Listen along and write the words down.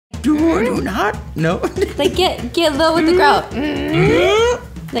Do or do not? No. Like get low with the growl.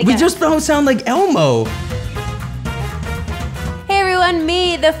 Like we just don't sound like Elmo. Hey everyone,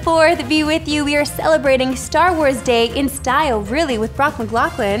 May the 4th be with you. We are celebrating Star Wars Day in style, really, with Brock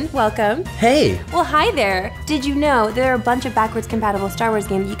McLaughlin. Welcome. Hey. Well, hi there. Did you know there are a bunch of backwards compatible Star Wars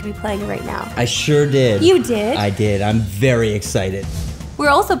games you could be playing right now? I sure did. You did? I did. I'm very excited. We're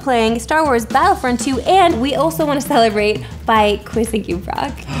also playing Star Wars Battlefront 2, and we also want to celebrate by quizzing you,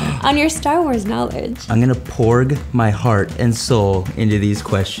 Brock, on your Star Wars knowledge. I'm gonna porg my heart and soul into these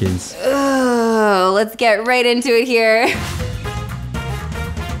questions. Oh, let's get right into it here.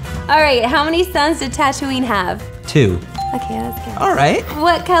 All right, how many suns did Tatooine have? 2. Okay, that's good. All right.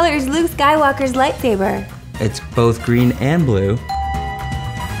 What color is Luke Skywalker's lightsaber? It's both green and blue.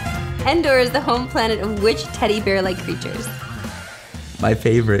 Endor is the home planet of which teddy bear-like creatures? My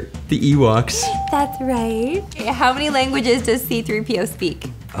favorite, the Ewoks. That's right. How many languages does C-3PO speak?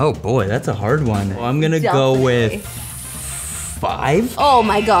 Oh boy, that's a hard one. Well, I'm gonna go with 5. Oh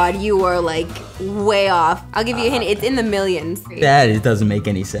my God, you are like way off. I'll give you a hint, it's in the millions. That it doesn't make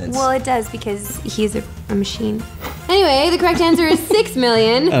any sense. Well, it does because he's a machine. Anyway, the correct answer is 6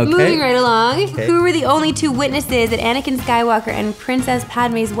 million. Okay. Moving right along. Okay. Who were the only 2 witnesses at Anakin Skywalker and Princess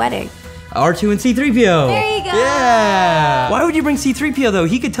Padme's wedding? R2 and C-3PO. There you go. Yeah. Why would you bring C-3PO though?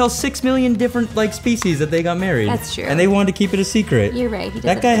 He could tell 6 million different like species that they got married. That's true. And they wanted to keep it a secret. You're right. He does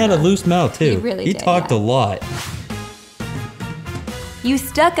That guy had a loose mouth too. He really did, talked yeah. a lot. You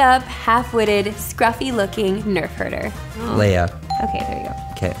stuck up, half-witted, scruffy-looking nerf herder. Leia. Okay, there you go.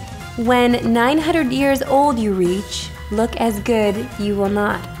 Okay. When 900 years old you reach, look as good you will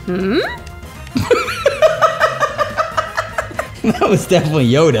not. Hmm? That was definitely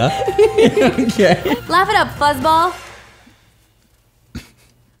Yoda. Okay. Laugh it up, fuzzball.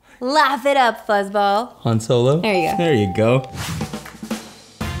 Laugh it up, fuzzball. Han Solo. There you go. There you go.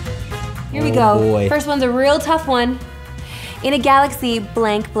 Here we go. Boy. First one's a real tough one. In a galaxy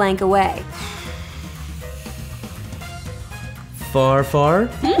blank blank away. Far, far.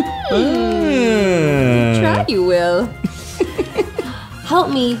 Try you will.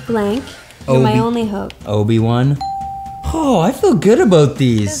 Help me, blank. You're my only hope. Obi-Wan. Oh, I feel good about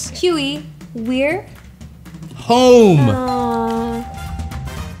these. Huey, we're Home. Aww.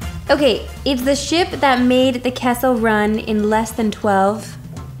 Okay, it's the ship that made the Kessel Run in less than 12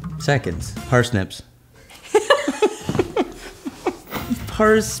 seconds. Parsnips.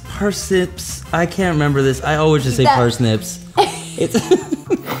 Parsips. I can't remember this. I always just say parsnips. It's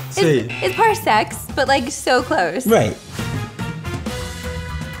it's parsecs, but like so close. Right.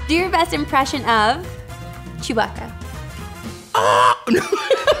 Do your best impression of Chewbacca.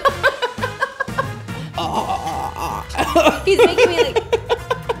 He's making me like,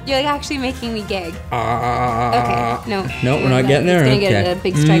 you're like actually making me gag. Okay, no. No, we're not getting there. He's gonna get a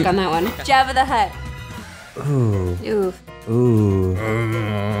big strike on that one. Jabba the Hutt. Ooh. Oof. Ooh.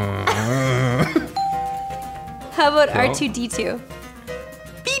 How about R2-D2?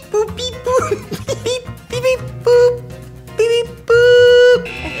 Beep boop beep boop beep beep beep beep boop beep beep boop.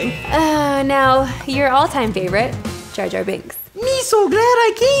 Now, your all-time favorite, Jar Jar Binks. Me so glad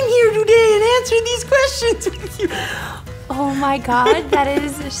I came here today and answered these questions with you. Oh my God, that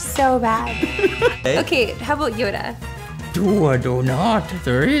is so bad. Okay, how about Yoda? Do or do not,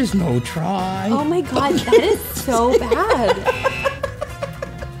 there is no try. Oh my God, that is so bad.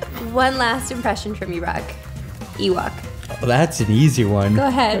 One last impression from you, Brock. Ewok. Oh, that's an easy one. Go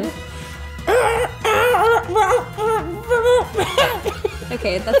ahead.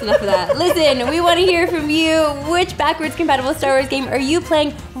 Okay, that's enough of that. Listen, we want to hear from you. Which backwards compatible Star Wars game are you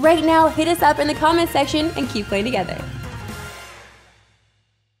playing right now? Hit us up in the comments section and keep playing together.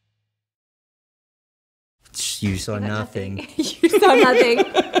 You saw nothing. You saw nothing.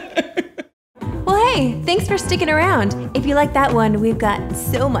 Well, hey, thanks for sticking around. If you like that one, we've got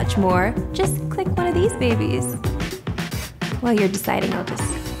so much more. Just click one of these babies. While you're deciding, I'll just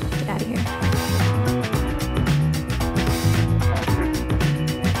get out of here.